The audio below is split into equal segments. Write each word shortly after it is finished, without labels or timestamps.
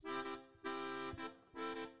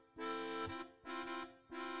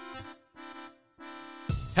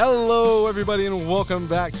Hello, everybody, and welcome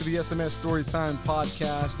back to the SMS Storytime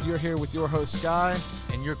Podcast. You're here with your host, Sky.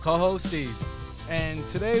 And your co-host, Steve. And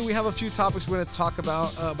today we have a few topics we're going to talk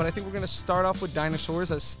about, but I think we're going to start off with dinosaurs,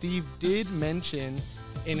 as Steve did mention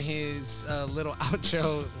in his little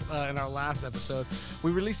outro in our last episode. We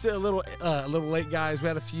released it a little late, guys. We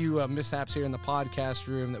had a few mishaps here in the podcast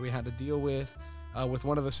room that we had to deal with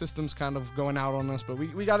one of the systems kind of going out on us, but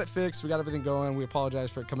we got it fixed. We got everything going. We apologize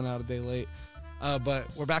for it coming out a day late. But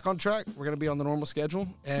we're back on track. We're going to be on the normal schedule.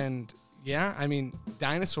 And, yeah, I mean,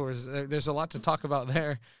 dinosaurs, there's a lot to talk about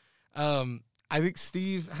there. I think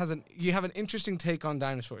Steve you have an interesting take on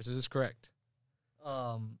dinosaurs. Is this correct?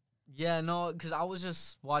 Yeah, no, because I was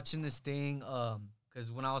just watching this thing,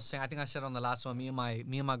 because when I was saying, I think I said on the last one, me and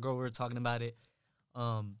my girl, we were talking about it.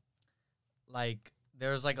 Like,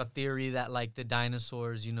 there's, like, a theory that, like, the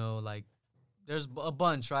dinosaurs, you know, like, there's a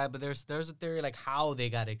bunch, right? But there's a theory, like, how they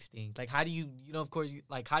got extinct. Like, how do you of course,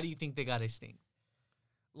 like, how do you think they got extinct?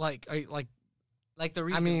 Like the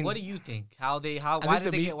reason, I mean, what do you think? Why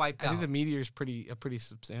did they get wiped out? I think the meteor is pretty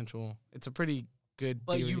substantial. It's a pretty good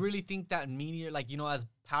But theory. you really think that meteor, like, you know, as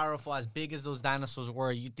powerful, as big as those dinosaurs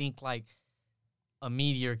were, you think, like, a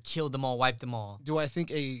meteor killed them all, wiped them all? Do I think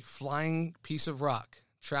a flying piece of rock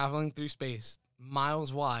traveling through space,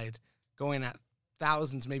 miles wide, going at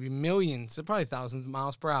thousands, maybe millions, probably thousands of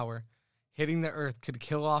miles per hour, hitting the earth could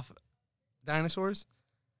kill off dinosaurs?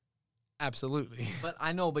 Absolutely. But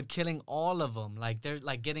I know, but killing all of them, like, they're,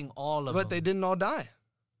 like, getting all of them. But they didn't all die.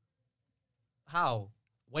 How?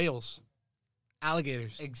 Whales.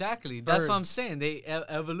 Alligators. Exactly. Birds. That's what I'm saying.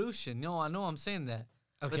 Evolution. No, I know I'm saying that.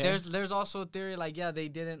 Okay. But there's also a theory, like, yeah, they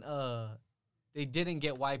didn't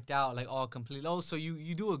get wiped out, like, all completely. Oh, so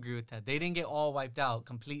you do agree with that? They didn't get all wiped out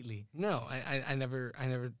completely. No, I never.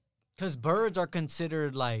 Because birds are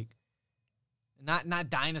considered, like, not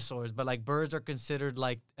dinosaurs, but, like, birds are considered,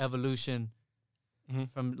 like, evolution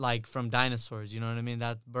from dinosaurs. You know what I mean?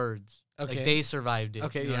 That's birds. Okay. Like, they survived it.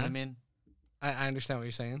 Okay, you know yeah. what I mean? I understand what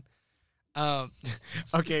you're saying.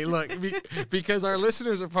 Okay, look, because our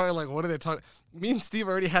listeners are probably like, what are they talking? Me and Steve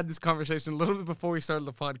already had this conversation a little bit before we started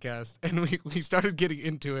the podcast, and we started getting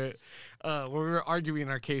into it where we were arguing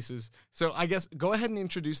our cases. So I guess go ahead and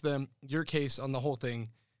introduce your case on the whole thing,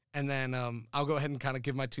 and then I'll go ahead and kind of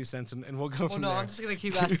give my 2 cents, and we'll go from there. I'm just gonna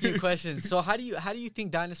keep asking you questions. So how do you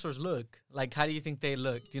think dinosaurs look? Like, how do you think they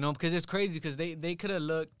looked? You know, because it's crazy because they could have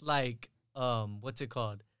looked like what's it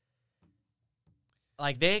called?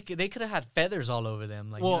 Like, they could have had feathers all over them.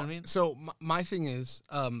 Like, well, you know what I mean? So my thing is,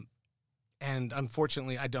 and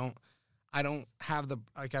unfortunately, I don't have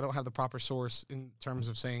the proper source in terms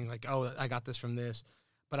of saying, like, oh, I got this from this.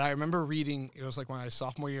 But I remember reading, it was like my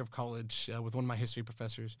sophomore year of college with one of my history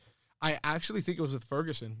professors. I actually think it was with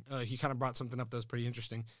Ferguson. He kind of brought something up that was pretty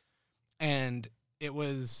interesting. And it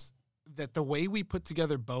was that the way we put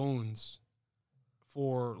together bones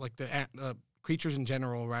for, like, the creatures in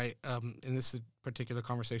general, right? In this particular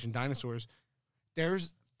conversation, dinosaurs,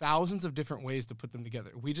 there's thousands of different ways to put them together.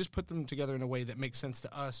 We just put them together in a way that makes sense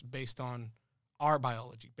to us based on our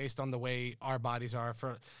biology, based on the way our bodies are.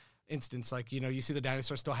 For instance, like, you know, you see the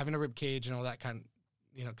dinosaurs still having a rib cage and all that kind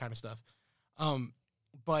of stuff.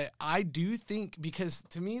 But I do think, because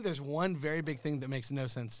to me, there's one very big thing that makes no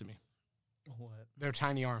sense to me. What? Their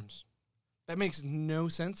tiny arms. That makes no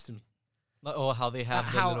sense to me. Oh, how they have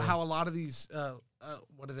how a lot of these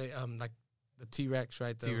what are they like the T-Rex,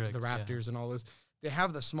 right? The T-Rex, raptors, yeah. And all those. They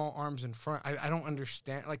have the small arms in front. I don't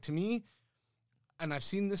understand. Like, to me, and I've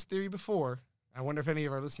seen this theory before. I wonder if any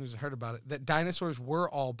of our listeners have heard about it. That dinosaurs were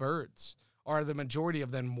all birds, or the majority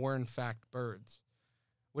of them were in fact birds,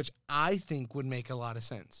 which I think would make a lot of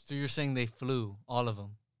sense. So you're saying they flew, all of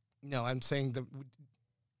them? No, I'm saying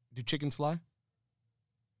do chickens fly?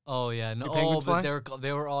 Oh yeah, no. Penguins But fly?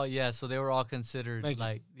 they were all so they were all considered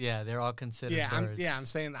they're all considered birds. I'm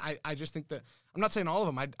saying I just think that I'm not saying all of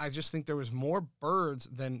them. I just think there was more birds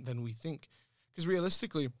than we think, because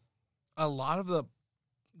realistically, a lot of the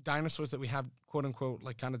dinosaurs that we have, quote unquote,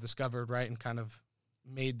 like, kind of discovered, right, and kind of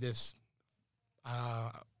made this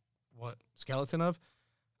skeleton of,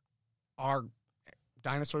 are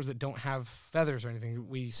dinosaurs that don't have feathers or anything.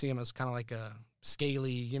 We see them as kind of like a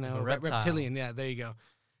scaly, you know, reptilian. Yeah, there you go.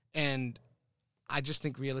 And I just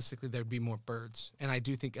think realistically there'd be more birds. And I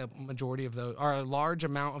do think a majority of those, or a large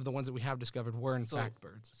amount of the ones that we have discovered, were in fact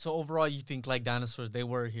birds. So overall, you think, like, dinosaurs, they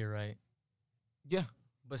were here, right? Yeah.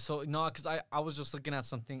 But so, no, because I was just looking at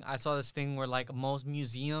something. I saw this thing where, like, most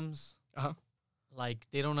museums, like,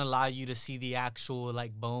 they don't allow you to see the actual,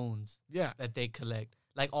 like, bones that they collect.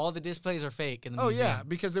 Like, all the displays are fake in the museum. Oh, yeah,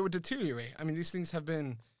 because they would deteriorate. I mean, these things have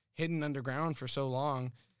been hidden underground for so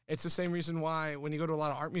long. It's the same reason why when you go to a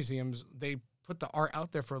lot of art museums, they put the art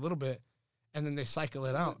out there for a little bit, and then they cycle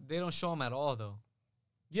it out. They don't show them at all, though.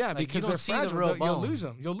 Yeah, Like, because you don't they're see the fragile. real You'll bone. lose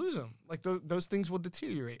them. You'll lose them. Like those things will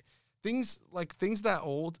deteriorate. Things that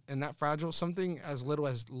old and that fragile, something as little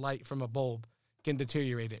as light from a bulb can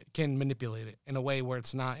deteriorate it, can manipulate it in a way where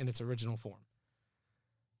it's not in its original form.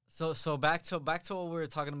 So back to what we were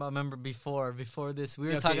talking about. Remember before this, we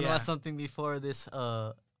were talking about something before this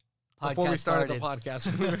podcast Before we started the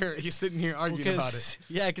podcast, we were sitting here arguing about it.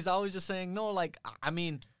 Yeah, because I was just saying, no, like, I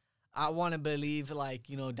mean, I want to believe, like,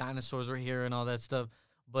 you know, dinosaurs were here and all that stuff.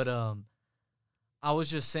 But I was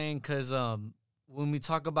just saying because when we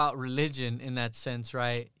talk about religion in that sense,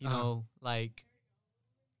 right, you know, like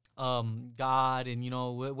God and, you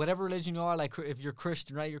know, whatever religion you are, like if you're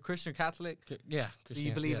Christian, right, you're Christian or Catholic? Yeah. So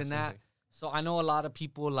you believe in that? Thing. So I know a lot of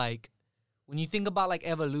people, like, when you think about, like,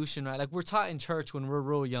 evolution, right, like, we're taught in church when we're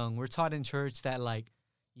real young. We're taught in church that, like,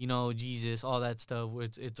 you know, Jesus, all that stuff,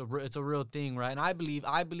 it's a real thing, right? And I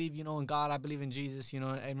believe, you know, in God. I believe in Jesus, you know,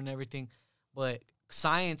 and everything. But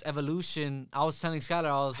science, evolution, I was telling Skylar,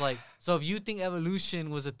 I was like, so if you think evolution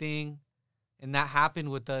was a thing and that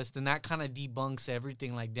happened with us, then that kind of debunks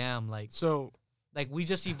everything. Like, damn, like we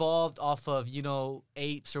just evolved off of, you know,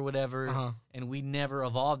 apes or whatever, and we never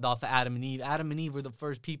evolved off of Adam and Eve. Adam and Eve were the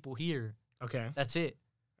first people here. Okay. That's it.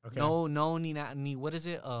 Okay. No, what is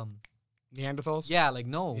it? Neanderthals? Yeah, like,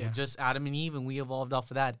 no, just Adam and Eve, and we evolved off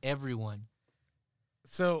of that, everyone.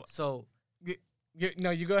 So no,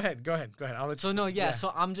 you go ahead. Go ahead. I'll let you.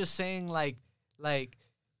 So I'm just saying, like,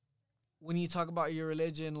 when you talk about your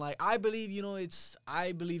religion, like, I believe, you know,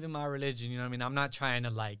 I believe in my religion, you know what I mean? I'm not trying to,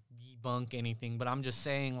 like, debunk anything, but I'm just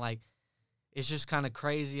saying, like, it's just kind of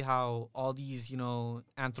crazy how all these, you know,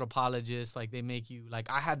 anthropologists, like, they make you,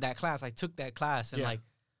 like, I had that class, I took that class, and, like,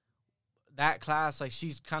 that class, like,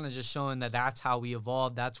 she's kind of just showing that that's how we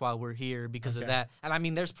evolved, that's why we're here, because of that. And, I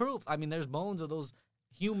mean, there's proof. I mean, there's bones of those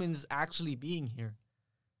humans actually being here.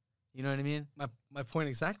 You know what I mean? My point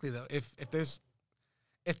exactly, though.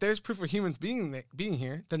 If there's proof of humans being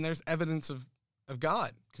here, then there's evidence of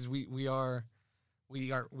God, because we were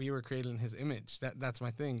created in His image. That's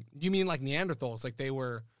my thing. You mean like Neanderthals? Like they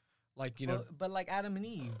were, like, you know, but like Adam and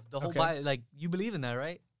Eve, the whole Bible, like, you believe in that,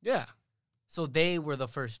 right? Yeah. So they were the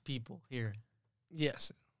first people here.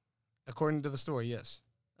 Yes, according to the story. Yes,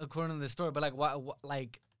 according to the story. But like, why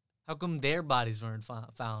like, how come their bodies weren't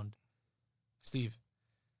found? Steve,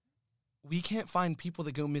 we can't find people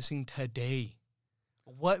that go missing today.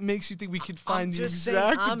 What makes you think we could find the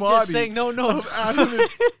exact body? I'm just saying, no. Of Adam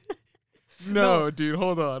no, dude,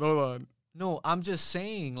 hold on. No, I'm just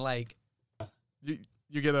saying, like, you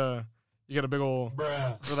get a big ol'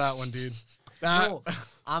 for that one, dude. No,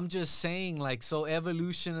 I'm just saying, like, so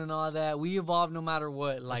evolution and all that, we evolved no matter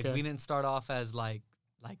what. Like, we didn't start off as like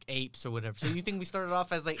apes or whatever. So you think we started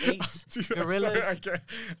off as like apes, dude, gorillas?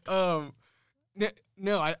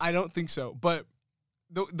 No, I don't think so. But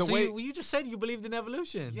the way you just said you believed in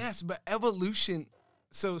evolution. Yes, but evolution.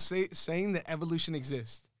 So saying that evolution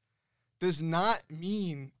exists does not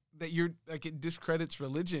mean that you're like it discredits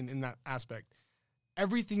religion in that aspect.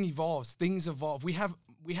 Everything evolves. Things evolve. We have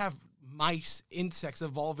mice, insects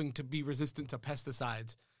evolving to be resistant to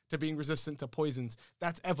pesticides, to being resistant to poisons.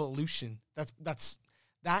 That's evolution.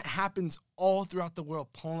 That happens all throughout the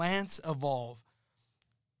world. Plants evolve.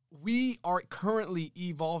 We are currently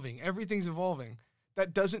evolving. Everything's evolving.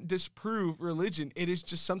 That doesn't disprove religion. It is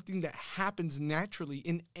just something that happens naturally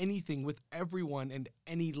in anything with everyone and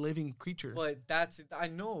any living creature. But I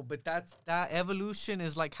know, but that evolution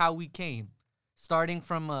is like how we came. Starting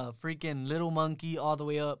from a freaking little monkey all the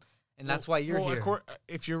way up. And that's why you're here.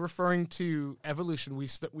 If you're referring to evolution, we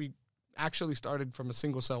actually started from a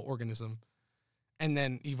single cell organism and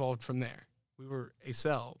then evolved from there. We were a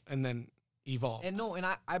cell and then evolved. And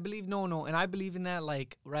I believe and I believe in that,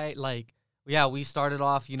 like, right, like, yeah, we started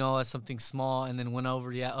off, you know, as something small and then went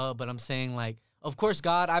over, but I'm saying, like, of course,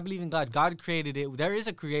 God, I believe in God. God created it. There is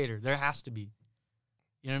a creator. There has to be.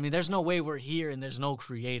 You know what I mean? There's no way we're here and there's no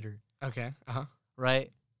creator. Okay.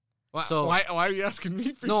 Right? So why are you asking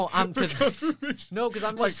me for confirmation? No, because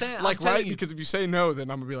I'm just saying. Like, right? Because if you say no, then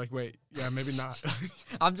I'm going to be like, wait, yeah, maybe not.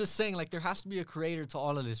 I'm just saying, like, there has to be a creator to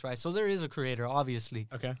all of this, right? So there is a creator, obviously.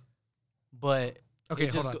 Okay. But. Okay,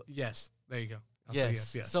 hold on. Yes. There you go. I'll say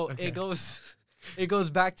yes. So it goes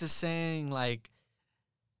back to saying, like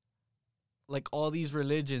all these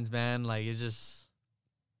religions, man, like, it's just.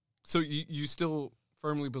 So you still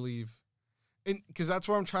firmly believe, because that's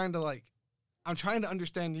where I'm trying to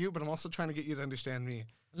understand you, but I'm also trying to get you to understand me.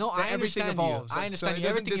 No, I everything understand evolves. You. I understand you.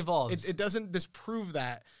 Everything evolves. It doesn't disprove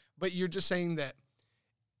that, but you're just saying that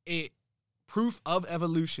it proof of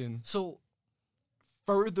evolution So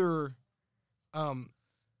further, how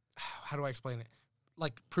do I explain it?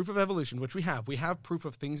 Like proof of evolution, which we have proof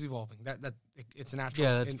of things evolving. It's natural.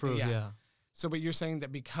 yeah, that's proof. Yeah. So, but you're saying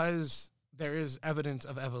that because there is evidence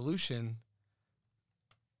of evolution,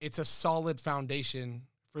 it's a solid foundation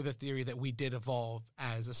for the theory that we did evolve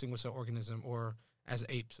as a single cell organism or as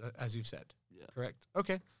apes, as you've said. Yeah. Correct.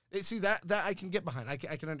 Okay. See that I can get behind. I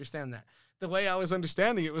can understand that. The way I was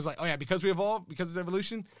understanding it was like, oh yeah, because we evolved, because of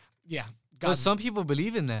evolution. Yeah. But some people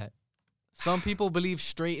believe in that. Some people believe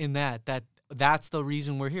straight in that's the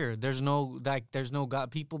reason we're here. There's no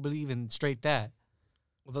God. People believe in straight that.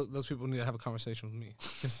 Well, those people need to have a conversation with me.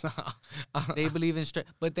 They believe in straight.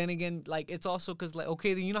 But then again, like, it's also because, like,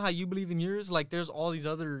 okay, then you know how you believe in yours? Like, there's all these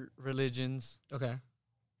other religions. Okay.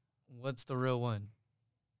 What's the real one?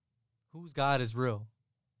 Whose God is real?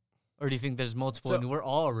 Or do you think there's multiple and we're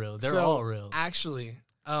all real? They're all real. Actually,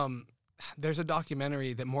 there's a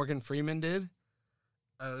documentary that Morgan Freeman did.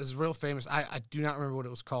 It was real famous. I do not remember what it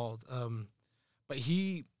was called. But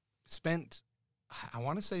he spent, I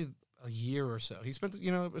want to say, a year or so. He spent,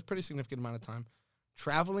 a pretty significant amount of time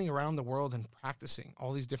traveling around the world and practicing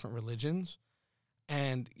all these different religions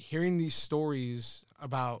and hearing these stories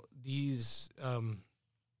about these,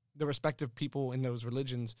 the respective people in those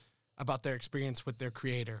religions about their experience with their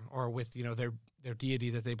creator or with, their deity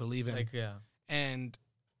that they believe in. Like, yeah. And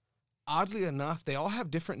oddly enough, they all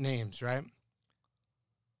have different names, right?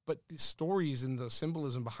 But the stories and the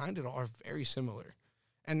symbolism behind it all are very similar.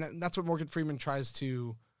 And that's what Morgan Freeman tries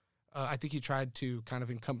to, I think he tried to kind of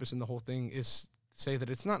encompass in the whole thing, is say that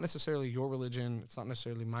it's not necessarily your religion, it's not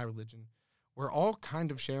necessarily my religion. We're all kind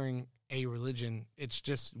of sharing a religion. It's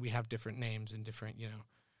just we have different names and different,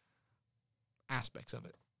 aspects of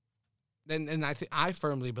it. And I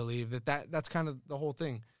firmly believe that's kind of the whole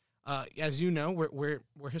thing. As you know,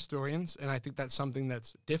 we're historians, and I think that's something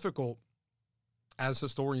that's difficult as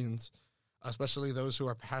historians, especially those who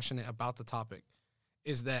are passionate about the topic,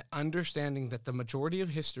 is that understanding that the majority of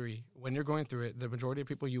history, when you're going through it, the majority of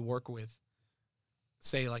people you work with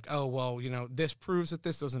say like, oh, well, this proves that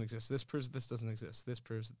this doesn't exist. This proves that this doesn't exist. This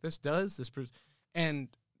proves that this does. This proves. And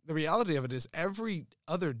the reality of it is every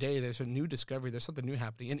other day there's a new discovery. There's something new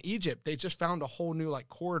happening. In Egypt, they just found a whole new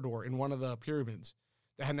corridor in one of the pyramids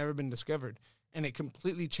that had never been discovered. And it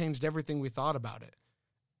completely changed everything we thought about it.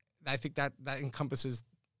 I think that encompasses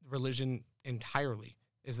religion entirely,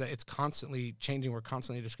 is that it's constantly changing. We're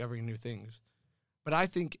constantly discovering new things. But I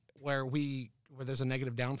think where there's a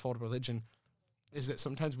negative downfall to religion is that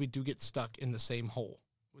sometimes we do get stuck in the same hole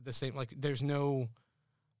with the same, there's no,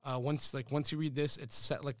 once you read this, it's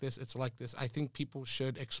set like this, it's like this. I think people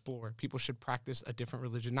should explore. People should practice a different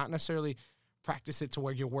religion, not necessarily practice it to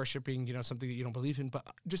where you're worshiping, something that you don't believe in, but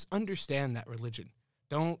just understand that religion.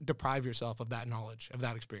 Don't deprive yourself of that knowledge, of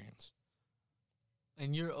that experience.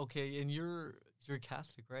 And you're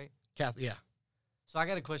Catholic, right? Catholic, yeah. So I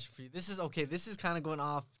got a question for you. This is kind of going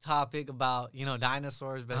off topic about,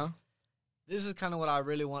 dinosaurs, but this is kind of what I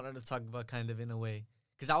really wanted to talk about kind of in a way.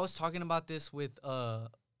 Because I was talking about this with,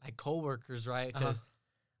 coworkers, right?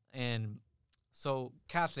 And so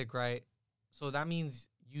Catholic, right? So that means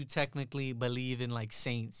you technically believe in,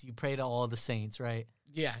 saints. You pray to all the saints, right?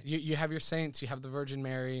 Yeah, you have your saints, you have the Virgin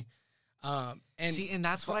Mary, and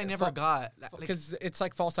that's what I never got, because it's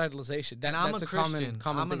like false idolization. I'm that's a Christian.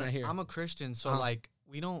 Common thing I hear. I'm a Christian, so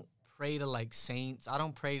we don't pray to saints. I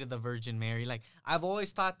don't pray to the Virgin Mary. I've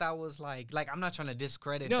always thought that was I'm not trying to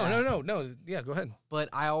discredit. No. Yeah, go ahead. But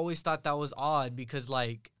I always thought that was odd because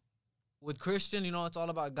with Christian, it's all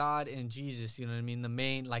about God and Jesus. You know what I mean? The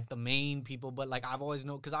main people. But I've always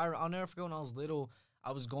known, because I'll never forget when I was little,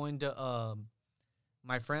 I was going to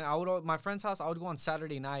my friend's house. I would go on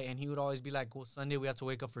Saturday night, and he would always be like, well, Sunday we have to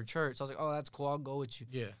wake up for church. So I was like, oh, that's cool, I'll go with you.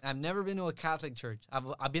 Yeah. And I've never been to a Catholic church.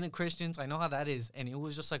 I've been to Christians. I know how that is. And it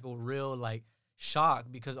was just a real shock,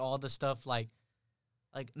 because all the stuff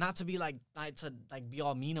not to be not to be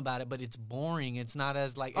all mean about it, but it's boring. It's not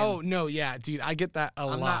as oh no, yeah, dude, I get that a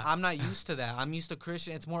lot. I'm not used to that. I'm used to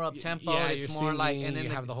Christian. It's more up tempo. Yeah, it's more singing, and then you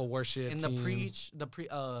have the whole worship and team.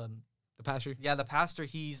 The pastor. Yeah, the pastor.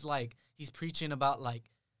 He's preaching about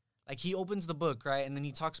he opens the book, right, and then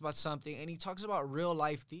he talks about something, and he talks about real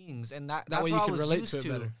life things, and that's way what you I can was relate used to it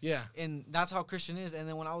better. Yeah, and that's how Christian is. And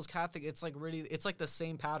then when I was Catholic, it's it's the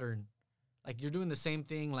same pattern. You're doing the same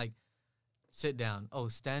thing. Sit down. Oh,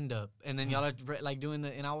 stand up. And then y'all are doing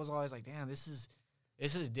and I was always like, damn, this is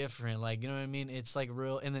different. You know what I mean? It's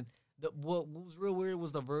real. And then what was real weird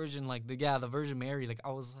was the Virgin, the Virgin Mary.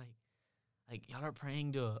 I was like y'all are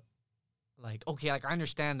praying to okay, I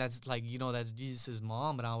understand that's that's Jesus'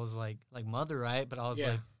 mom, but I was like mother, right? But I was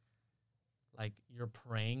like you're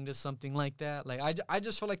praying to something like that. Like I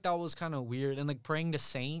just feel like that was kind of weird, and like praying to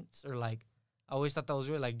saints or like I always thought that was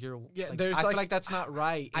weird. Like you're Yeah, like, there's I like feel like that's not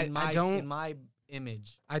right in my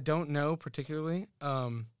image. I don't know particularly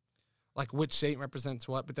like which saint represents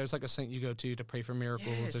what, but there's like a saint you go to pray for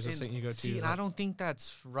miracles. Yes, There's a saint you go to. See, and like, I don't think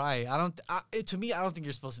that's right. To me, I don't think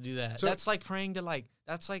you're supposed to do that. So- that's like praying to like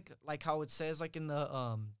that's like how it says like in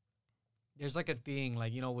the there's like a thing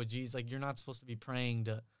like with Jesus, like you're not supposed to be praying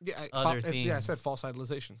to other things. Yeah, I said false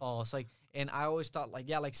idolization. False. Like, and I always thought like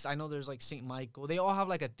like I know there's like Saint Michael. They all have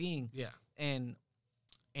like a thing. Yeah. And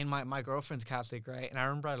my girlfriend's Catholic, right? And I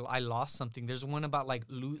remember I lost something. There's one about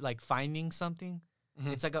like finding something.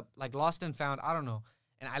 Mhm. It's like a like lost and found. I don't know.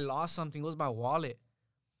 And I lost something. It was my wallet.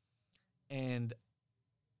 And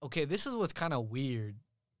okay, this is what's kind of weird.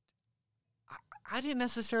 I didn't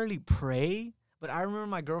necessarily pray, but I remember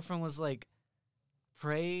my girlfriend was like,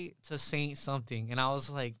 pray to Saint something, and I was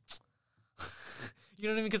like, you know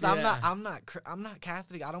what I mean? Because I'm not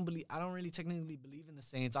Catholic. I don't really technically believe in the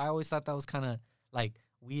saints. I always thought that was kind of like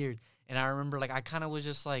weird. And I remember like I kind of was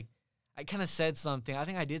just like, I kind of said something. I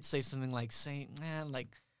think I did say something like, Saint, man, like,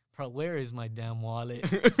 bro, where is my damn wallet?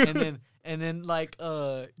 and then like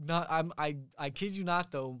I kid you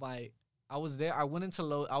not though, I was there. I went into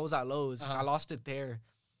Lowe's. I was at Lowe's. I lost it there,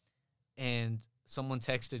 and someone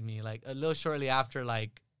texted me like a little shortly after,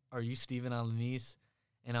 like, "Are you Steven Alanis?"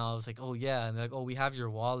 And I was like, "Oh yeah." And they're like, "Oh, we have your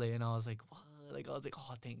wallet." And I was like, "What?" Like I was like,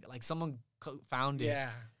 "Oh, thank." Like someone found it.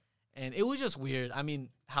 Yeah. And it was just weird. I mean,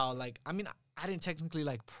 how like I didn't technically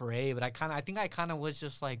like pray, but I think I kind of was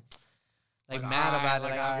just like mad about it.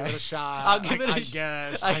 Like, I'll give it a shot. I'll give it a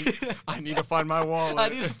guess. I need to find my wallet.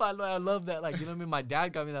 I love that. Like, you know what I mean? My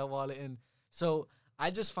dad got me that wallet, and so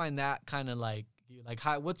I just find that kind of like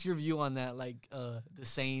what's your view on that? Like, the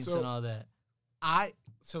saints and all that.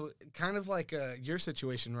 So kind of like your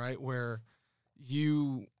situation, right? Where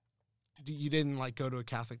you didn't like go to a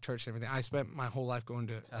Catholic church and everything. I spent my whole life going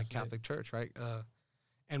to a Catholic church, right?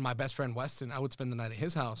 And my best friend Weston, I would spend the night at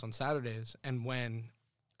his house on Saturdays, and when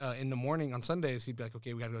in the morning on Sundays, he'd be like,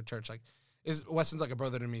 "Okay, we gotta go to church." Like, Weston's like a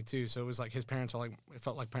brother to me too, so it was like his parents are like, it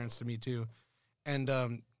felt like parents to me too. And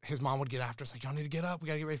his mom would get after us like, "Y'all need to get up. We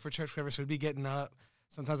gotta get ready for church, whatever." So we'd be getting up.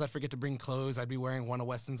 Sometimes I'd forget to bring clothes. I'd be wearing one of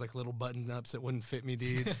Weston's like little button ups that wouldn't fit me,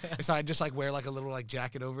 dude. So I'd just like wear like a little like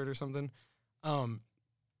jacket over it or something.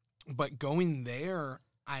 But going there,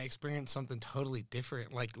 I experienced something totally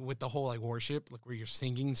different, like with the whole like worship, like where you're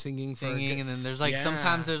singing, and then there's like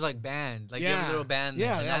sometimes there's like band, like you have a little band.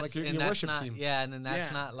 Yeah, like your worship team. Yeah, and then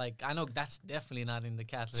that's not like I know that's definitely not in the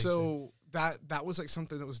Catholic. So that was like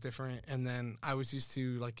something that was different. And then I was used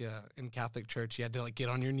to like in Catholic church, you had to like get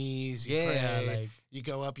on your knees, you pray, like you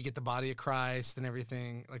go up, you get the body of Christ and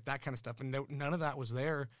everything, like that kind of stuff. And none of that was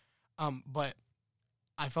there. But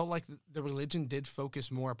I felt like the religion did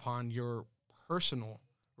focus more upon your personal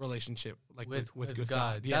relationship, like with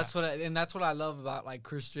God. Yeah. That's what I love about like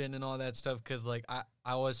Christian and all that stuff, because like I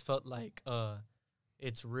always felt like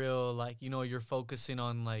it's real, like you're focusing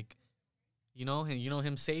on like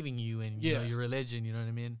him saving you and you know your religion, you know what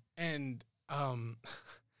I mean. And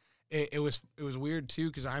it was weird too,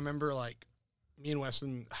 because I remember like me and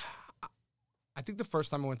Weston, I think the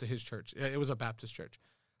first time I went to his church, it was a Baptist church.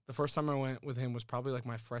 The first time I went with him was probably like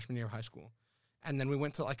my freshman year of high school. And then we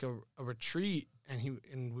went to like a retreat,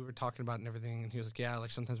 and we were talking about it and everything. And he was like, "Yeah, like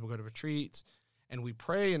sometimes we'll go to retreats and we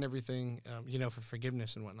pray and everything, for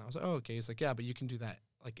forgiveness and whatnot." I was like, "Oh, okay." He's like, "Yeah, but you can do that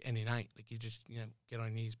like any night. Like you just get on your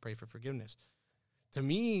knees, pray for forgiveness." To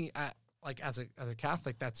me, as a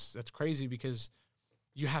Catholic, that's crazy, because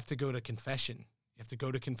you have to go to confession. You have to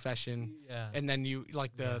go to confession, and then you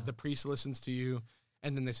like the priest listens to you.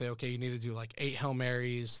 And then they say, okay, you need to do like 8 Hail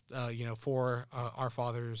Marys, 4 Our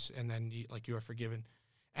Fathers, and then you are forgiven.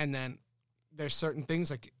 And then there's certain things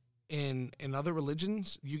like in other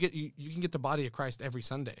religions, you can get the body of Christ every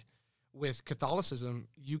Sunday. With Catholicism,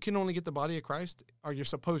 you can only get the body of Christ, or you're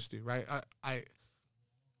supposed to, right?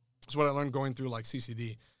 That's what I learned going through like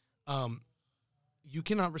CCD. You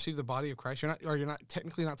cannot receive the body of Christ. You're not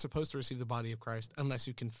technically not supposed to receive the body of Christ unless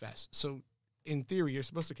you confess. So in theory, you're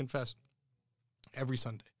supposed to confess every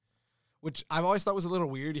Sunday, which I've always thought was a little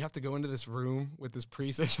weird. You have to go into this room with this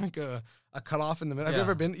priest. There's like a cutoff in the middle. Have you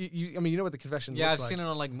ever been? You know what the confession looks like. Yeah, I've seen it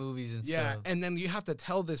on like movies and stuff. Yeah, and then you have to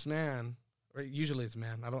tell this man, or usually it's a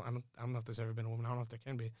man. I don't know if there's ever been a woman. I don't know if there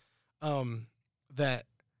can be. That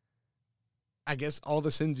I guess all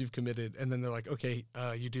the sins you've committed, and then they're like, okay,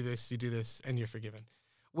 you do this, and you're forgiven,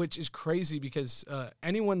 which is crazy, because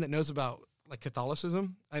anyone that knows about like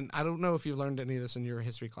Catholicism, and I don't know if you've learned any of this in your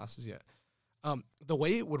history classes yet. The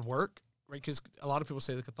way it would work, right, because a lot of people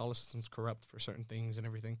say that Catholicism is corrupt for certain things and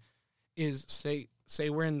everything, is say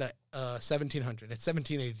we're in the 1700, it's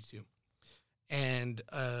 1782, and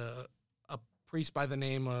a priest by the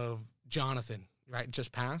name of Jonathan, right,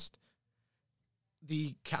 just passed.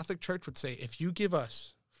 The Catholic Church would say, if you give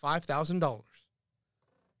us $5,000,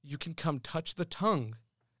 you can come touch the tongue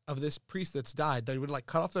of this priest that's died. They would like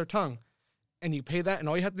cut off their tongue, and you pay that, and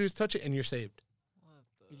all you have to do is touch it, and you're saved.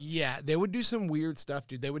 Yeah, they would do some weird stuff,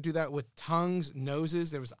 dude. They would do that with tongues,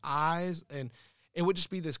 noses, there was eyes, and it would just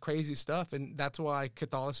be this crazy stuff. And that's why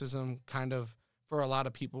Catholicism kind of, for a lot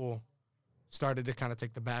of people, started to kind of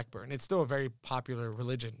take the back burn. It's still a very popular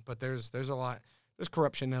religion, but there's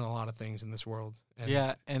corruption in a lot of things in this world. And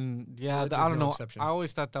I don't know. Exception. I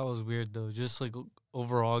always thought that was weird though. Just like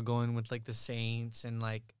overall going with like the saints and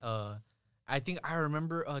like I think I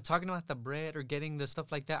remember talking about the bread or getting the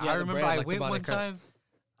stuff like that. Yeah, I remember bread, I like went one time.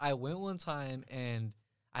 I went one time and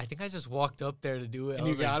I think I just walked up there to do it. And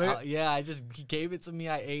you got it? Yeah, he gave it to me.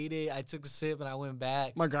 I ate it. I took a sip and I went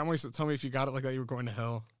back. My grandma used to tell me if you got it like that, you were going to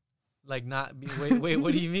hell. Like not wait,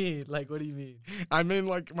 what do you mean? Like what do you mean? I mean,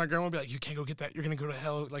 like my grandma would be like, you can't go get that. You're gonna go to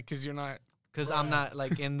hell, like because you're not. Because I'm not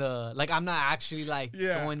like in the I'm not actually like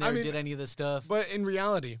going there and did any of the stuff. But in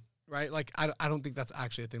reality, right? Like I don't think that's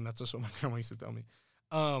actually a thing. That's just what my grandma used to tell me.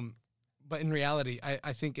 But in reality,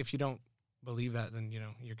 I think if you don't believe that, then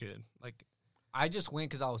you're good. Like I just went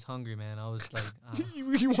because I was hungry, man. I was like,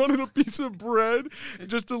 you wanted a piece of bread,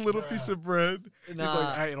 just a little piece of bread. Nah. He's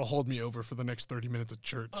like, hey, it'll hold me over for the next 30 minutes at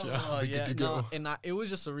church. Good to go. And it was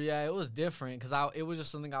just it was different because it was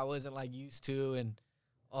just something I wasn't like used to and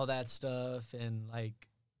all that stuff and like,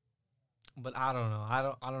 but I don't know.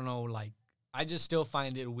 I don't know. Like, I just still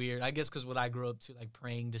find it weird. I guess because what I grew up to, like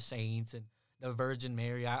praying to saints and the Virgin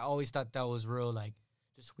Mary, I always thought that was real, like,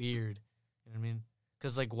 just weird. You know what I mean?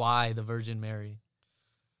 Because, like, why the Virgin Mary?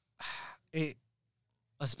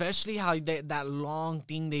 Especially how that long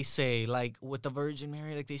thing they say, like, with the Virgin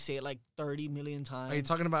Mary, like, they say it, like, 30 million times. Are you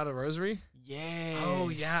talking about a rosary? Yes. Oh,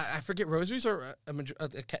 yeah. I forget. Rosaries are,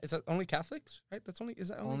 is that only Catholics, right? Is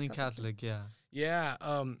that only Catholic, yeah. Yeah.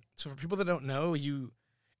 So for people that don't know,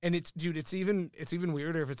 and it's even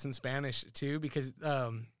weirder if it's in Spanish, too, because,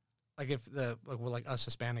 like, if we're like us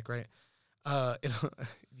Hispanic, right?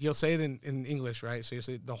 You'll say it in English, right? So you'll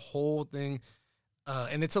say the whole thing,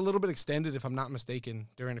 and it's a little bit extended, if I'm not mistaken,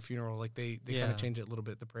 during a funeral. Like they kind of change it a little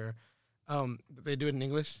bit, the prayer. They do it in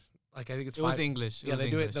English. Like I think it's was English. They'll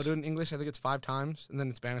do it in English. I think it's 5 times, and then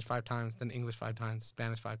in Spanish 5 times, then English 5 times,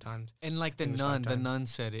 Spanish 5 times. And like the nun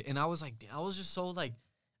said it, and I was like, I was just so like,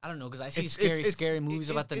 I don't know, because I see scary movies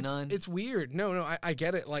about the nun. It's weird. No, I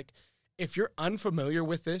get it. Like if you're unfamiliar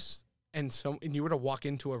with this. And you were to walk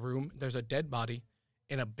into a room, there's a dead body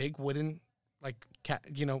in a big wooden, like,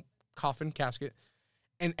 coffin casket,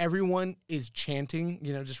 and everyone is chanting,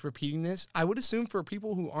 just repeating this. I would assume for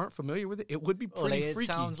people who aren't familiar with it, it would be pretty freaky. It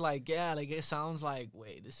sounds like,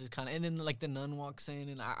 wait, this is kind of, and then, like, the nun walks in,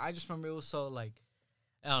 and I just remember it was so, like,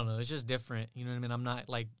 I don't know, it's just different, you know what I mean? I'm not,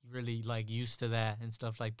 like, really, like, used to that and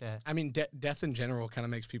stuff like that. I mean, death in general kind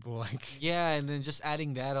of makes people, like... Yeah, and then just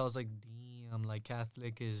adding that, I was like... I'm like,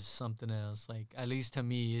 Catholic is something else. Like, at least to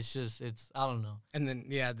me, it's I don't know. And then,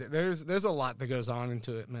 yeah, there's a lot that goes on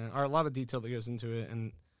into it, man. Or a lot of detail that goes into it.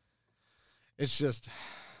 And it's just,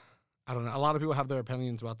 I don't know. A lot of people have their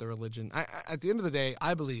opinions about their religion. At the end of the day,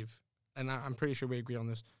 I believe, and I'm pretty sure we agree on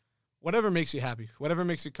this, whatever makes you happy, whatever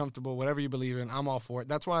makes you comfortable, whatever you believe in, I'm all for it.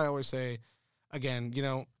 That's why I always say, again,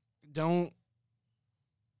 don't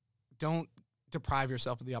deprive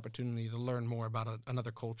yourself of the opportunity to learn more about another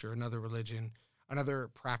culture, another religion, another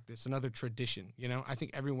practice, another tradition. I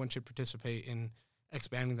think everyone should participate in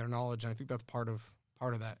expanding their knowledge, and I think that's part of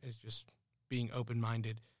that is just being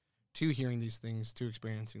open-minded to hearing these things, to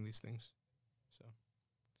experiencing these things. So,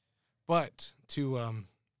 but to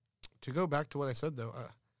go back to what I said though,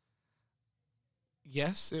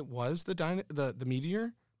 yes, it was the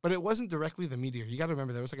meteor, but it wasn't directly the meteor. You got to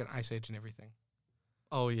remember there was like an ice age and everything.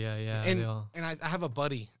 Oh, yeah. And I have a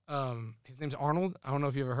buddy. His name's Arnold. I don't know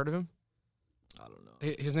if you ever heard of him. I don't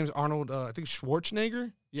know. His name's Arnold, I think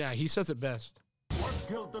Schwarzenegger. Yeah, he says it best. What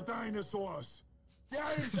killed the dinosaurs? The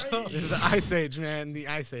Ice Age! It's the Ice Age, man. The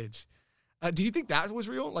Ice Age. Do you think that was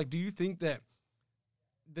real? Like, do you think that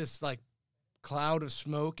this, like, cloud of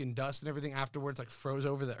smoke and dust and everything afterwards, like, froze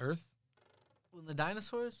over the earth? When the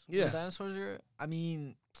dinosaurs? Yeah. When the dinosaurs are, I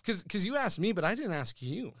mean... Because you asked me, but I didn't ask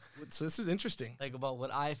you. So this is interesting. Like about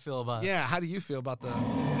what I feel about it. Yeah, how do you feel about the...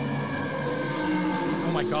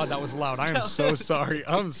 Oh my God, that was loud. I am so sorry.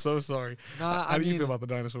 I'm so sorry. How do you feel about the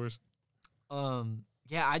dinosaurs?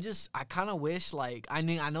 Yeah, I kind of wish, like, I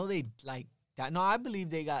know they, like, that. No, I believe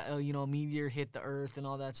they got, a meteor hit the earth and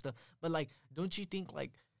all that stuff. But, like, don't you think,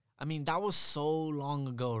 like, I mean, that was so long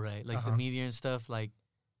ago, right? Like the meteor and stuff. Like,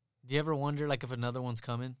 do you ever wonder, like, if another one's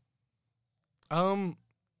coming?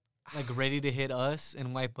 Like, ready to hit us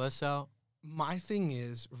and wipe us out? My thing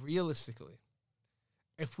is, realistically,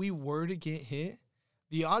 if we were to get hit,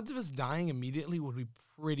 the odds of us dying immediately would be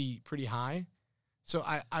pretty high. So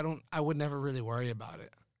I would never really worry about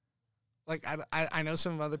it. Like, I know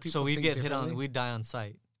some other people. So we'd think get hit on, we'd die on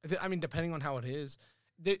sight. I mean, depending on how it is,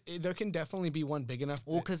 there can definitely be one big enough.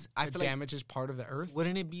 Well, because I feel damages part of the Earth.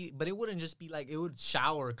 Wouldn't it be? But it wouldn't just be like, it would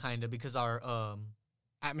shower kind of, because our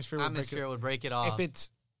atmosphere would break it off.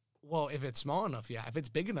 If it's small enough, yeah. If it's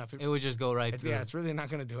big enough, it would just go right through. Yeah, it's really not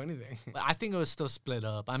going to do anything. But I think it was still split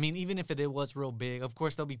up. I mean, even if it was real big, of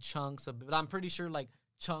course there'll be chunks of, but I'm pretty sure like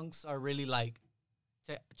chunks are really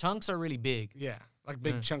big. Yeah, like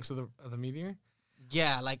big chunks of the meteor.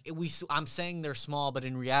 Yeah, like I'm saying they're small, but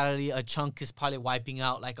in reality, a chunk is probably wiping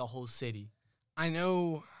out like a whole city. I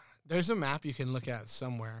know there's a map you can look at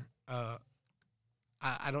somewhere. I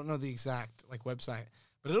don't know the exact like website,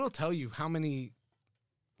 but it'll tell you how many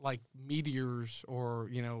like meteors or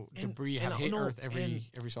debris have hit Earth every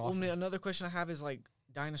so often. Well, another question I have is like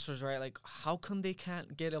dinosaurs, right? Like, how come they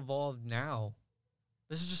can't get evolved now?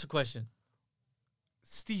 This is just a question.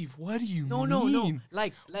 Steve, what do you mean? No.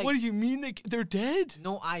 Like, what do you mean they're dead?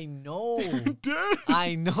 No, I know. They're dead.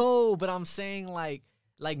 I know, but I'm saying like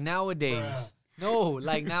nowadays. Bruh. No,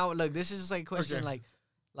 like now, look, this is just like a question, okay.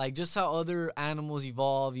 like just how other animals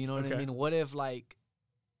evolve. You know what I mean? What if like,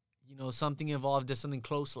 something evolved to something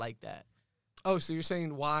close like that? Oh, so you're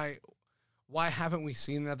saying why haven't we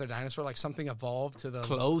seen another dinosaur? Like something evolved to the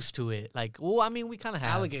close to it. Like, well, I mean, we kind of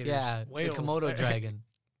have alligators, yeah, whales. The Komodo dragon.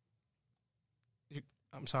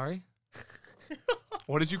 I'm sorry.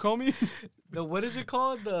 What did you call me? What is it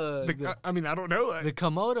called? I mean, I don't know. The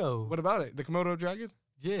Komodo. What about it? The Komodo dragon?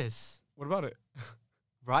 Yes. What about it?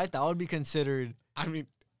 Right, that would be considered. I mean,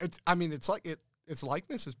 it's like it. Its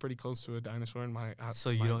likeness is pretty close to a dinosaur in my.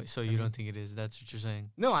 You don't think it is? That's what you're saying?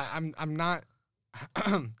 No, I'm not.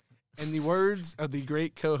 In the words of the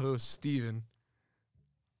great co-host Steven,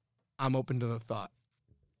 I'm open to the thought.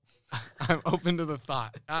 I'm open to the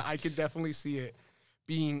thought. I could definitely see it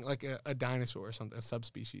being like a dinosaur or something, a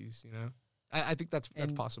subspecies. I think that's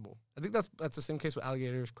possible. I think that's the same case with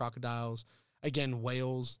alligators, crocodiles, again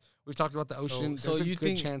whales. We've talked about the ocean. So there's you a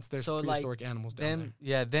good chance there's prehistoric like animals down there.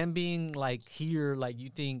 Yeah, them being like here, like you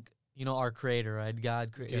think, our creator, right?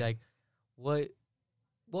 God created. Like, what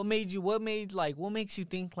makes you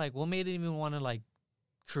think, like, what made it even want to like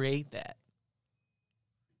create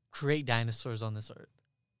dinosaurs on this earth?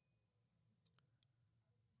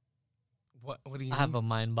 What do you mean? I have a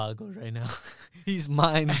mind boggled right now. He's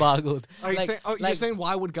mind boggled. You're saying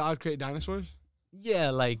why would God create dinosaurs? Yeah,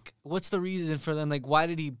 like, what's the reason for them? Like, why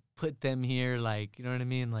did he put them here? Like, you know what I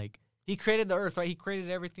mean? Like, he created the earth, right? He created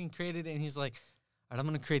everything, and he's like, all right, I'm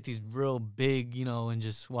going to create these real big, and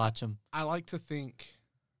just watch them. I like to think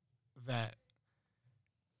that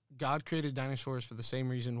God created dinosaurs for the same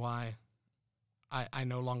reason why I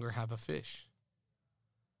no longer have a fish.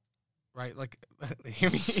 Right? Like, hear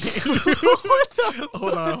me.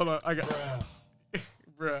 Hold on. I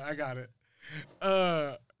got it.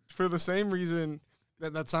 For the same reason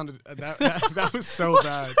that sounded that was so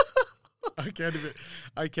bad. I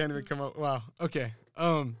can't even come up. Wow. Okay.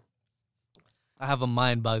 I have a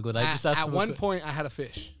mind boggled. I just asked at one point I had a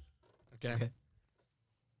fish. Okay.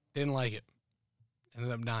 Didn't like it.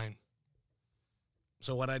 Ended up dying.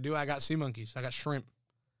 So what I do? I got sea monkeys. I got shrimp.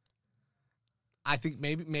 I think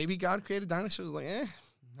maybe God created dinosaurs. Like,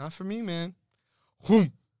 not for me, man.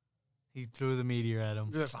 Whoom. He threw the meteor at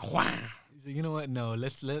him. Just wham. He's like, you know what? No,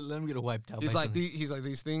 let him get wiped out. He's like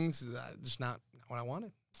these things, just not what I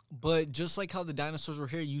wanted. But just like how the dinosaurs were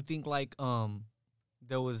here, you think like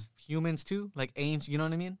there was humans too, like ancient. You know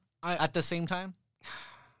what I mean? At the same time.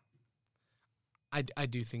 I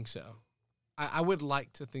do think so. I would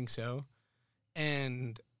like to think so,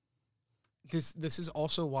 and this is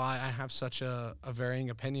also why I have such a varying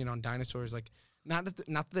opinion on dinosaurs. Like, not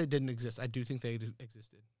that they didn't exist. I do think they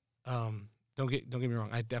existed. Don't get me wrong.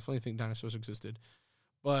 I definitely think dinosaurs existed,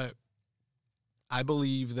 but I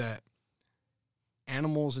believe that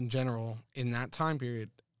animals in general in that time period,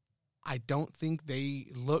 I don't think they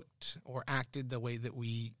looked or acted the way that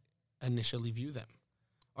we initially view them,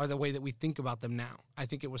 or the way that we think about them now. I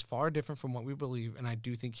think it was far different from what we believe, and I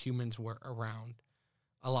do think humans were around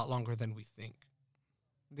a lot longer than we think.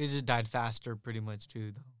 They just died faster, pretty much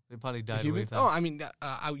too. Though they probably died way faster. Oh, I mean,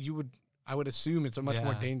 I would assume it's a much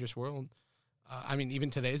more dangerous world. I mean, even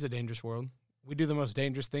today is a dangerous world. We do the most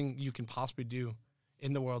dangerous thing you can possibly do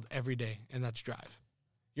in the world every day, and that's drive.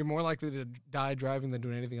 You're more likely to die driving than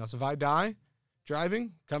doing anything else. If I die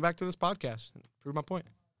driving, come back to this podcast and prove my point.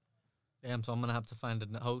 Damn, so I'm gonna have to find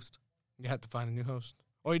a host. You have to find a new host,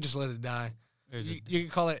 or you just let it die. Or is it- You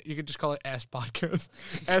could call it. You could just call it S podcast,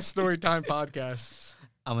 S Storytime Podcast.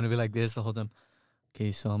 I'm gonna be like this the whole time.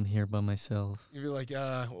 Okay, so I'm here by myself. You'd be like,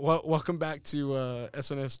 welcome back to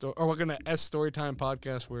SNS Story, or welcome to S Storytime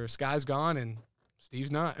Podcast, where Sky's gone and Steve's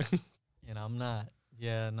not. And I'm not.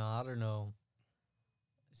 Yeah, no, I don't know.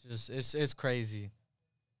 It's just it's crazy,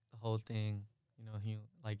 the whole thing. You know,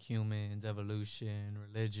 like humans, evolution,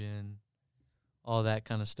 religion, all that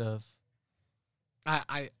kind of stuff.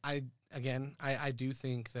 I do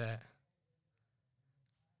think that.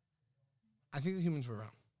 I think the humans were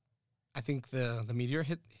wrong. I think the meteor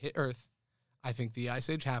hit Earth. I think the Ice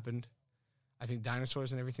Age happened. I think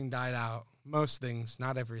dinosaurs and everything died out. Most things,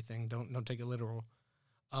 not everything. Don't take it literal.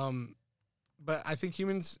 But I think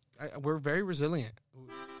humans, we're very resilient.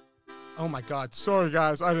 Oh my God! Sorry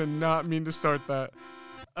guys, I did not mean to start that.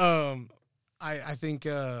 I think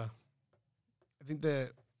that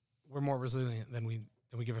we're more resilient than we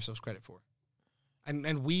give ourselves credit for,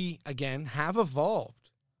 and we again have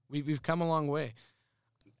evolved. We've come a long way.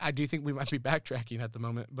 I do think we might be backtracking at the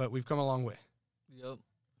moment, but we've come a long way. Yep.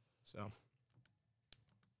 So.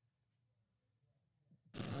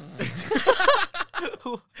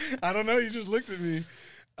 I don't know. You just looked at me.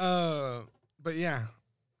 But yeah,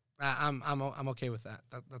 I'm okay with that.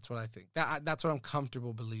 That's what I think. That's what I'm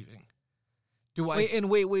comfortable believing.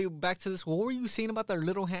 Wait. Back to this. What were you saying about their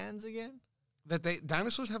little hands again? That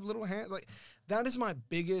dinosaurs have little hands. Like that is my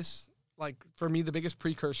biggest. Like for me, the biggest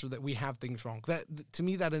precursor that we have things wrong. That to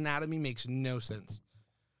me, that anatomy makes no sense.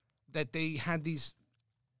 That they had these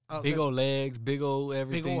big old legs, big old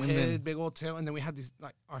everything, big old head, big old tail, and then we had these.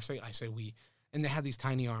 Like, I say we, and they had these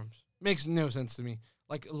tiny arms. Makes no sense to me.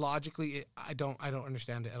 Like logically, I don't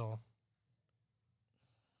understand it at all.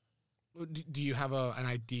 Do you have an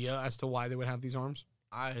idea as to why they would have these arms?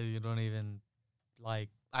 I don't even like.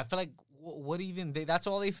 I feel like what even that's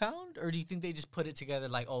all they found, or do you think they just put it together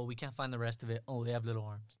like, oh, we can't find the rest of it. Oh, they have little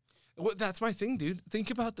arms. Well, that's my thing, dude.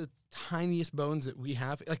 Think about the tiniest bones that we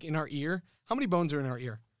have, like in our ear. How many bones are in our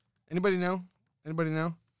ear? Anybody know?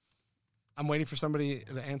 I'm waiting for somebody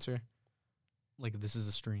to answer. Like if this is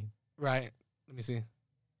a stream, right? Let me see.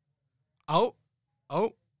 Oh,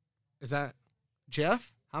 is that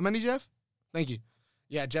Jeff? How many, Jeff? Thank you.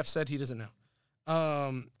 Yeah, Jeff said he doesn't know.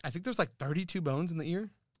 I think there's like 32 bones in the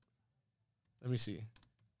ear. Let me see.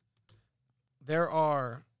 There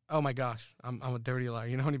are. Oh my gosh, I'm a dirty liar.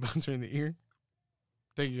 You know how many bones are in the ear?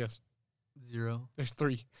 Take a guess. 0. There's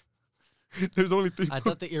 3. There's only 3. I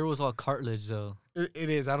thought the ear was all cartilage though. It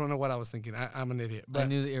is. I don't know what I was thinking. I'm an idiot. But I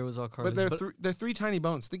knew the ear was all cartilage. But they're 3 tiny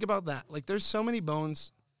bones. Think about that. Like there's so many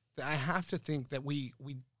bones that I have to think that we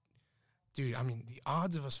dude, I mean, the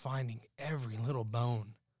odds of us finding every little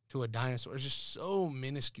bone to a dinosaur is just so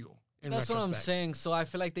minuscule. That's what I'm saying. So I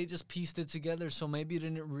feel like they just pieced it together. So maybe it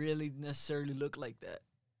didn't really necessarily look like that.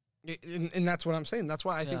 And that's what I'm saying. That's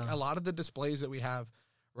why I think a lot of the displays that we have,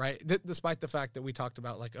 right, despite the fact that we talked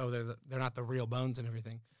about, like, oh, they're not the real bones and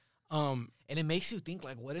everything. And it makes you think,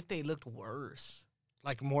 like, what if they looked worse?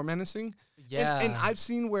 Like more menacing? Yeah. And I've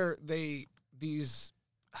seen where I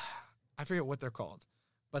forget what they're called,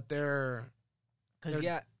 but their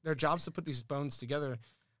jobs to put these bones together.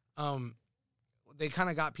 They kind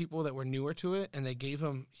of got people that were newer to it, and they gave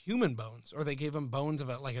them human bones, or they gave them bones of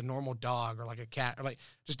a normal dog or like a cat, or like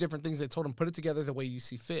just different things. They told them put it together the way you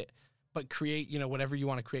see fit, but create whatever you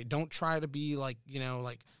want to create. Don't try to be like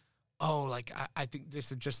I think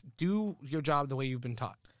this is just do your job the way you've been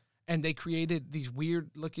taught. And they created these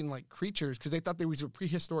weird looking like creatures because they thought they were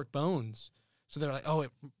prehistoric bones. So they're like, oh,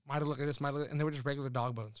 it might have looked like this, and they were just regular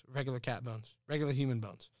dog bones, regular cat bones, regular human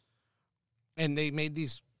bones. And they made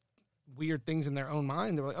these weird things in their own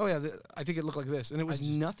mind. They were like, oh, yeah, I think it looked like this. And it was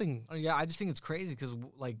nothing. Oh, yeah, I just think it's crazy because,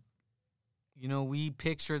 like, we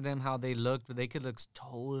picture them how they looked, but they could look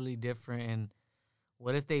totally different. And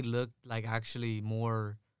what if they looked like actually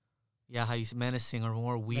more, how you say, menacing or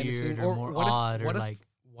more weird or more odd?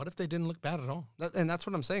 What if they didn't look bad at all? And that's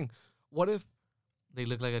what I'm saying. What if they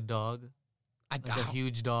look like a dog? Like a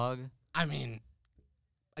huge dog? I mean,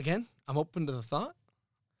 again, I'm open to the thought.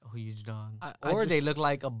 A huge dog. Or they look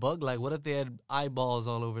like a bug. Like, what if they had eyeballs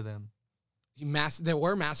all over them? There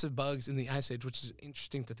were massive bugs in the Ice Age, which is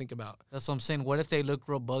interesting to think about. That's what I'm saying. What if they looked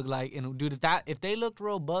real bug-like? And, dude, if they looked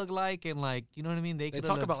real bug-like and, like, you know what I mean? They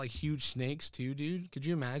talk about, like, huge snakes, too, dude. Could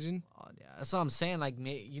you imagine? Oh, yeah. That's what I'm saying. Like,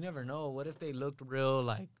 you never know. What if they looked real,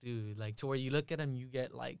 like, dude, like, to where you look at them, you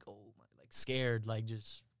get, like, scared, like,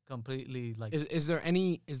 just completely, like. Is there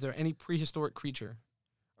any prehistoric creature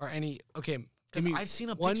or any. Okay, give Because me I've seen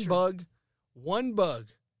a one picture. bug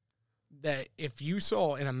that if you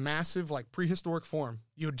saw in a massive like prehistoric form,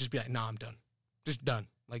 you would just be like, "Nah, I'm done, just done."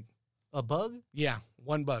 Like A bug? yeah,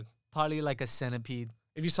 one bug. Probably like a centipede.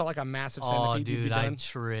 If you saw like a massive Oh, centipede, you'd be dude, I done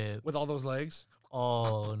trip. with all those legs.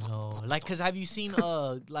 Oh no! Like, cause have you seen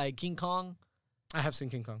like King Kong? I have seen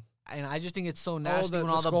King Kong. And I just think it's so nasty when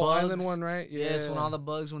the all the Skull bugs. Island one, right? Yeah. Yes, when all the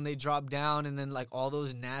bugs when they drop down and then like all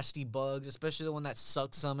those nasty bugs, especially the one that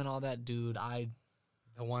sucks them and all that, dude.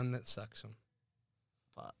 The one that sucks them.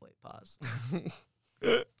 Wait, pause.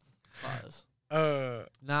 Pause.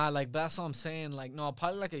 Nah, like that's what I'm saying. Like, no,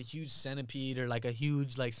 probably like a huge centipede or like a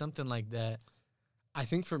huge like something like that. I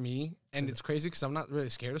think for me, and it's crazy because I'm not really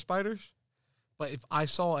scared of spiders, but if I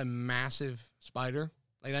saw a massive spider,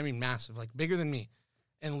 like I mean massive, like bigger than me,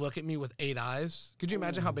 and look at me with 8 eyes, could you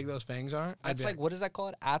imagine how big those fangs are? That's like, what is that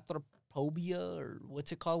called? Arthrophobia or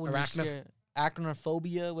what's it called when you're scared?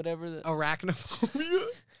 Arachnophobia, whatever. Arachnophobia?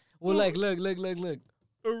 Well, like, look.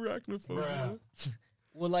 Arachnophobia.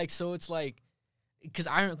 Well, like, so it's like, because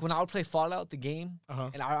when I would play Fallout, the game,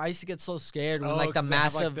 and I used to get so scared when, like, the 'cause they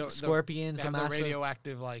have, massive like, scorpions, they the have massive... the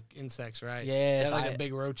radioactive, like, insects, right? Yes. They have, like, the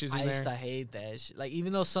big roaches in I there. used to hate that shit. Like,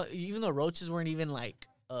 even though roaches weren't even, like,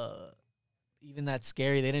 even that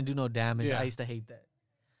scary, they didn't do no damage. Yeah. I used to hate that.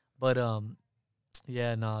 But,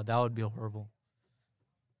 yeah, no, that would be horrible.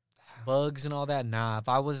 Bugs and all that, nah.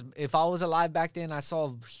 If I was alive back then, I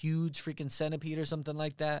saw a huge freaking centipede or something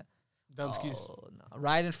like that. Dunskies. Oh, no.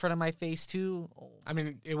 Right in front of my face too. Oh. I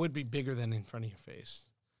mean, it would be bigger than in front of your face.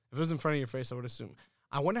 If it was in front of your face, I would assume.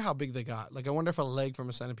 I wonder how big they got. Like, I wonder if a leg from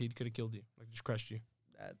a centipede could have killed you, like just crushed you.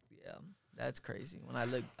 That's crazy. When I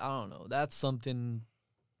look, I don't know. That's something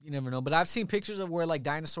you never know. But I've seen pictures of where like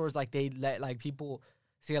dinosaurs, like they let like people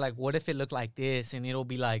say like, what if it looked like this, and it'll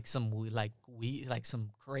be like some some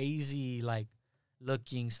crazy like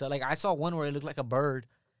looking stuff. Like I saw one where it looked like a bird.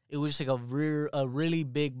 It was just like a really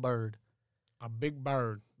big bird. A big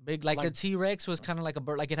bird. Big, like the T-Rex was kind of like a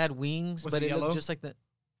bird. Like it had wings, Was but it it yellow? looked just like the...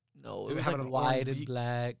 No, Did it it was have like an white orange and beak?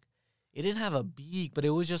 black. It didn't have a beak, but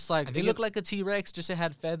it was just like... It looked like a T-Rex, just it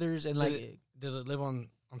had feathers and like... Did it live on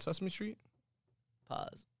Sesame Street?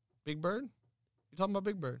 Pause. Big Bird? You talking about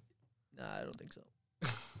Big Bird? Nah, I don't think so.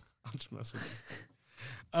 I'm just messing with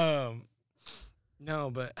this.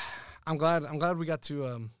 No, but I'm glad we got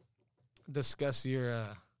to discuss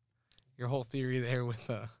your whole theory there with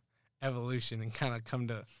evolution and kind of come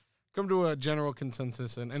to a general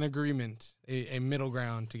consensus and an agreement, a middle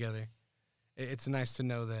ground together. It's nice to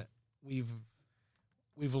know that we've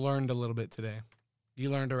learned a little bit today. You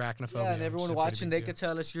learned arachnophobia. Yeah, and everyone watching, they could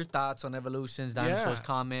tell us your thoughts on evolutions, dinosaurs,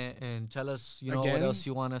 comment, and tell us, what else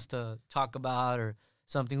you want us to talk about or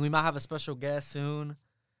something. We might have a special guest soon.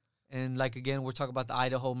 And like again, we're talking about the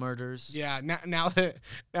Idaho murders. Yeah, now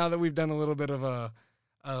that we've done a little bit of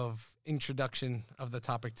introduction of the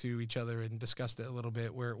topic to each other and discussed it a little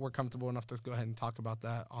bit, we're comfortable enough to go ahead and talk about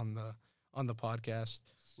that on the podcast.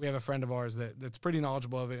 We have a friend of ours that's pretty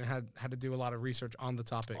knowledgeable of it and had to do a lot of research on the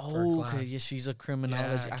topic. Oh, okay. Yeah, she's a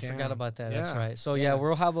criminologist. Yeah, I forgot about that. Yeah. That's right. So yeah,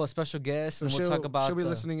 we'll have a special guest So and we'll talk about. She'll be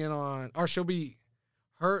listening in on, or she'll be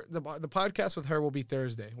the podcast with her will be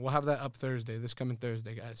Thursday. We'll have that up Thursday, this coming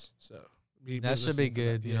Thursday, guys. So that should be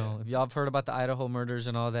good. You know, if y'all have heard about the Idaho murders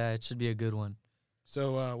and all that, it should be a good one.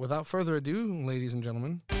 So without further ado, ladies and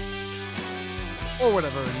gentlemen, or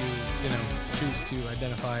whatever you choose to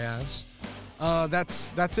identify as.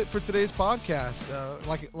 That's it for today's podcast.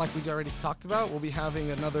 Like we already talked about, we'll be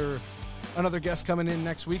having another guest coming in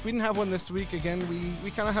next week. We didn't have one this week. Again,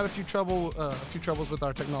 we kind of had a few troubles with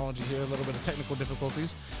our technology here, a little bit of technical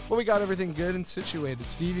difficulties, but we got everything good and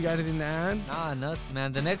situated. Steve, you got anything to add? Nah, nothing,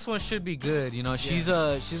 man. The next one should be good. You know, she's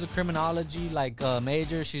a criminology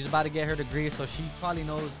major. She's about to get her degree, so she probably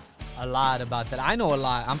knows a lot about that. I know a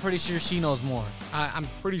lot. I'm pretty sure she knows more. I'm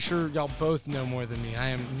pretty sure y'all both know more than me. I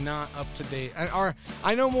am not up to date.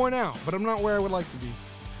 I know more now, but I'm not where I would like to be.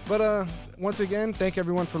 But once again, thank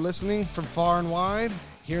everyone for listening from far and wide,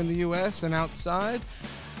 here in the U.S. and outside.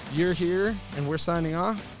 You're here, and we're signing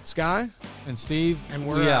off. Sky and Steve, and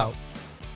we're out.